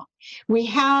law. We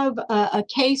have a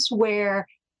case where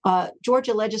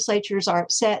Georgia legislatures are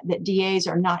upset that DAs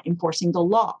are not enforcing the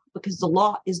law because the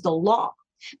law is the law.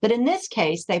 But in this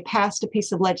case, they passed a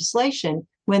piece of legislation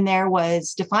when there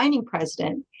was defining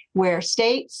precedent where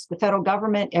states, the federal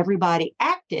government, everybody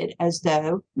acted as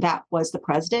though that was the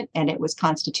president and it was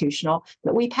constitutional.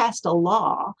 But we passed a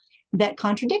law that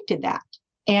contradicted that.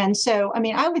 And so, I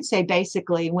mean, I would say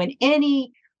basically when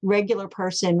any regular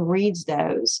person reads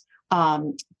those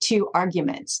two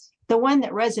arguments, the one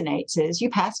that resonates is you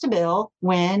passed a bill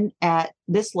when at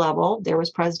this level there was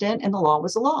president and the law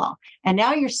was a law. And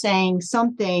now you're saying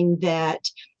something that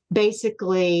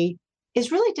basically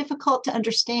is really difficult to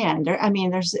understand. I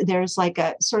mean, there's like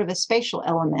a sort of a spatial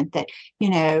element that, you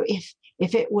know, if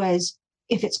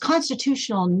it's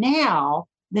constitutional now,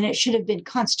 then it should have been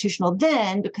constitutional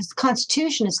then, because the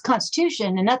Constitution is the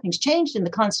Constitution and nothing's changed in the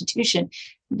Constitution.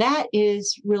 That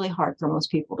is really hard for most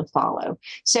people to follow.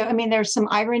 So, I mean, there's some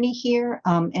irony here,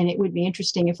 and it would be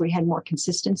interesting if we had more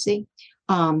consistency.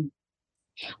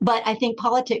 But I think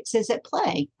politics is at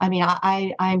play. I mean,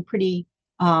 I'm pretty,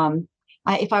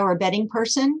 if I were a betting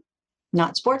person,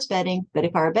 not sports betting, but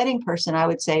if I were a betting person, I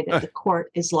would say that the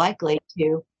court is likely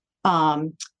to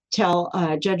tell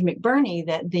Judge McBurney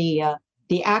that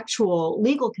the actual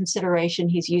legal consideration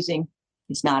he's using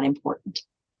is not important.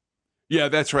 Yeah,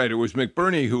 that's right. It was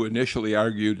McBurney who initially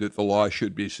argued that the law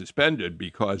should be suspended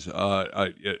because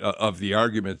of the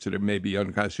arguments that it may be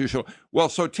unconstitutional. Well,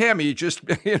 so Tammy, just,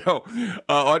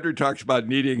 Audrey talks about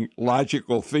needing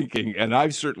logical thinking, and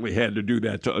I've certainly had to do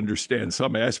that to understand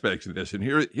some aspects of this. And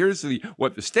here's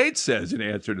what the state says in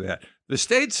answer to that. The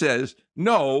state says,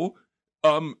 no,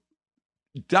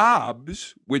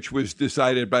 Dobbs, which was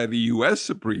decided by the U.S.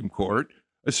 Supreme Court,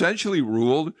 essentially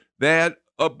ruled that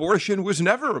abortion was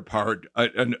never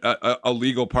a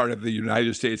legal part of the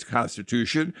United States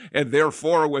Constitution, and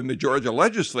therefore, when the Georgia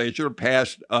legislature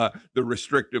passed the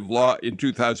restrictive law in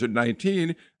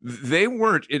 2019, they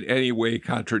weren't in any way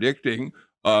contradicting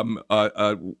the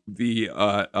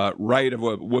right of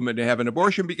a woman to have an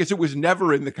abortion, because it was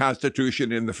never in the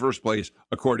Constitution in the first place,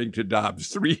 according to Dobbs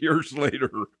 3 years later.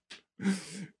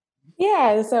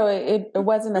 Yeah, so it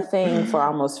wasn't a thing for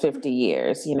almost 50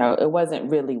 years. It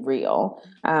wasn't really real,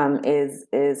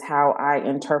 is how I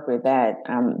interpret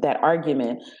that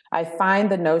argument. I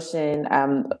find the notion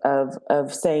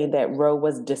of saying that Roe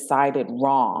was decided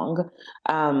wrong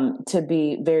to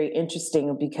be very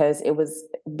interesting, because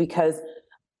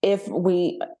if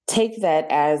we take that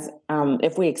as,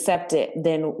 if we accept it,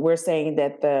 then we're saying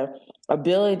that the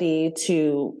ability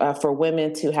for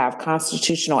women to have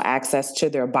constitutional access to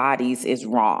their bodies is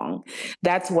wrong.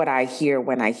 That's what I hear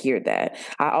when I hear that.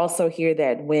 I also hear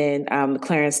that when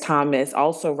Clarence Thomas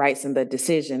also writes in the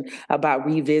decision about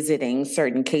revisiting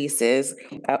certain cases,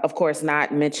 of course,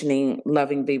 not mentioning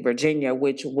Loving v. Virginia,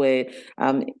 which would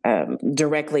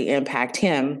directly impact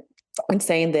him, and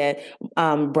saying that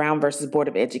Brown versus Board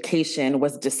of Education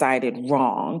was decided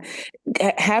wrong.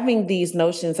 Having these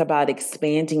notions about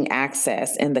expanding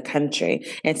access in the country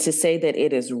and to say that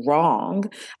it is wrong,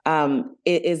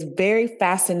 it is very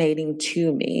fascinating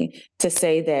to me to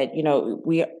say that,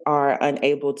 we are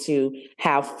unable to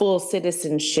have full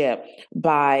citizenship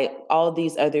by all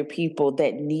these other people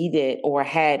that needed or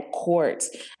had courts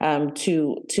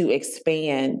to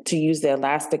expand, to use the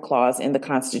elastic clause in the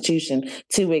Constitution,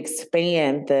 to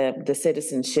expand the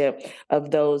citizenship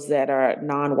of those that are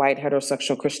non-white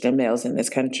heterosexual Christian males in this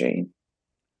country.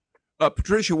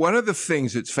 Patricia, one of the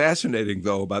things that's fascinating,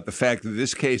 though, about the fact that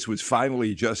this case was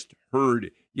finally just heard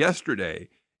yesterday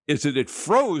is that it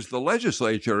froze the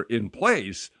legislature in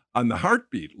place on the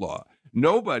heartbeat law.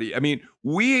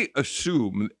 We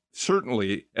assume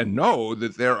certainly and know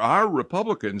that there are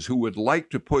Republicans who would like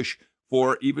to push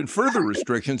for even further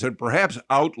restrictions and perhaps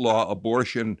outlaw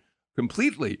abortion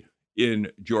completely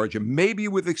in Georgia, maybe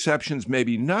with exceptions,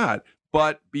 maybe not.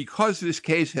 But because this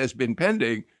case has been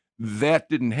pending, that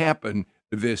didn't happen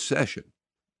this session.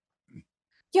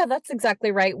 Yeah, that's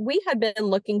exactly right. We had been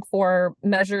looking for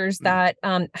measures that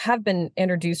have been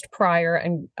introduced prior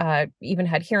and even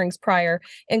had hearings prior,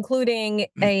 including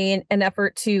an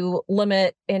effort to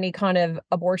limit any kind of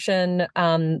abortion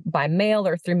by mail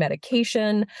or through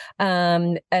medication,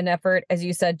 an effort, as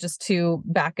you said, just to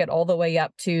back it all the way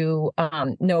up to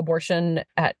no abortion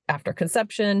after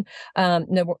conception,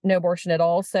 no abortion at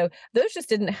all. So those just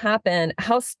didn't happen.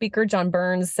 House Speaker John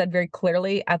Burns said very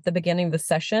clearly at the beginning of the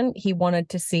session he wanted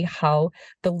to see how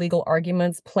the legal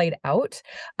arguments played out.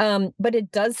 But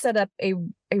it does set up a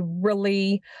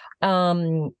really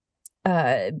a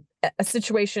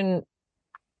situation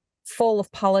full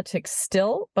of politics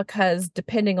still, because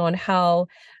depending on how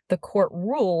the court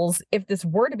rules if this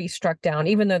were to be struck down,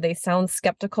 even though they sound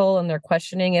skeptical and they're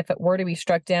questioning if it were to be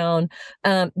struck down,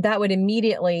 that would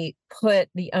immediately put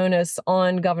the onus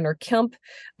on Governor Kemp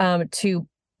to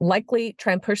likely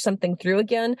try and push something through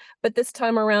again. But this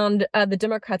time around, the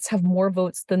Democrats have more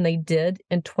votes than they did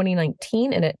in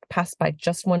 2019, and it passed by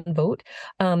just one vote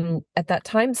at that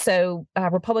time. So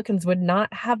Republicans would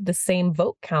not have the same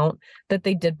vote count that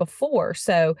they did before.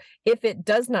 So if it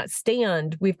does not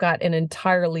stand, we've got an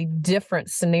entirely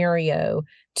different scenario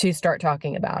to start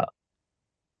talking about.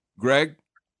 Greg?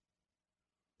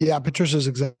 Yeah, Patricia's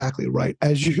exactly right.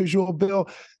 As usual, Bill,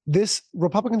 this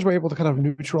Republicans were able to kind of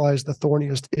neutralize the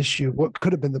thorniest issue, what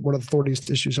could have been one of the thorniest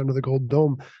issues under the Gold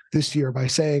Dome this year, by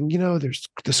saying, there's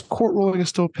this court ruling is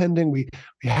still pending. We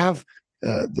have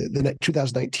the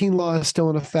 2019 law is still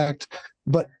in effect.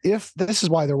 But if this is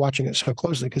why they're watching it so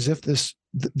closely, because if this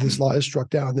law is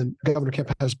struck down, then Governor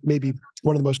Kemp has maybe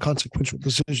one of the most consequential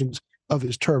decisions of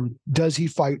his term. Does he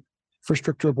fight for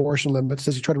stricter abortion limits?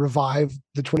 Does he try to revive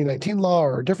the 2019 law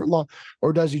or a different law,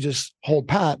 or does he just hold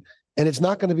pat? And it's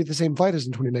not going to be the same fight as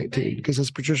in 2019, because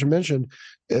as Patricia mentioned,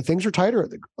 things are tighter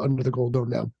under the Gold Dome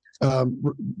now.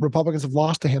 Republicans have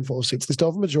lost a handful of seats. They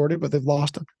still have a majority, but they've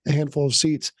lost a handful of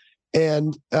seats.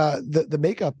 And the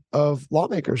makeup of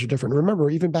lawmakers are different.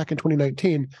 Remember, even back in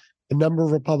 2019, a number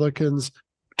of Republicans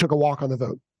took a walk on the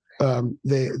vote.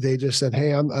 They just said,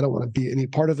 hey, I don't want to be any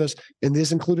part of this. And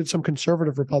this included some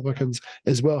conservative Republicans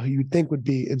as well, who you'd think would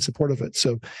be in support of it.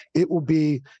 So it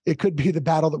could be the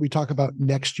battle that we talk about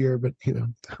next year, but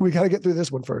we got to get through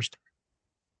this one first.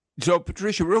 So,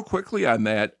 Patricia, real quickly on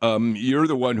that, you're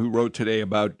the one who wrote today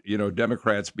about,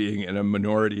 Democrats being in a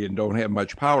minority and don't have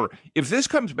much power. If this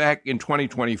comes back in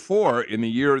 2024, in the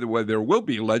year where there will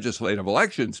be legislative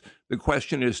elections, the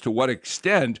question is to what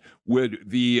extent would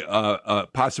the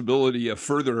possibility of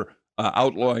further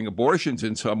outlawing abortions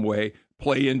in some way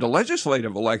play into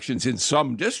legislative elections in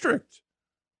some districts?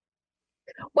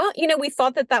 Well, we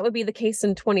thought that would be the case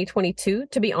in 2022,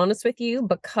 to be honest with you,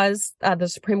 because the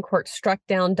Supreme Court struck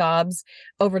down Dobbs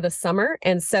over the summer.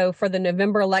 And so for the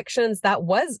November elections, that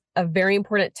was a very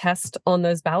important test on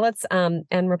those ballots,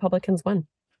 and Republicans won.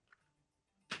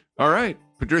 All right.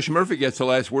 Patricia Murphy gets the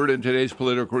last word in today's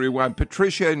Political Rewind.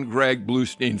 Patricia and Greg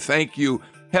Bluestein, thank you.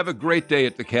 Have a great day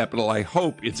at the Capitol. I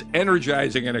hope it's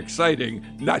energizing and exciting,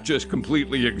 not just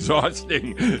completely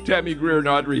exhausting. Tammy Greer and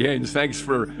Audrey Haynes, thanks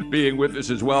for being with us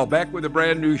as well. Back with a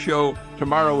brand new show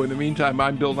tomorrow. In the meantime,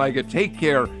 I'm Bill Nigut. Take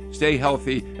care, stay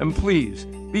healthy, and please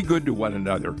be good to one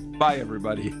another. Bye,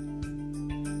 everybody.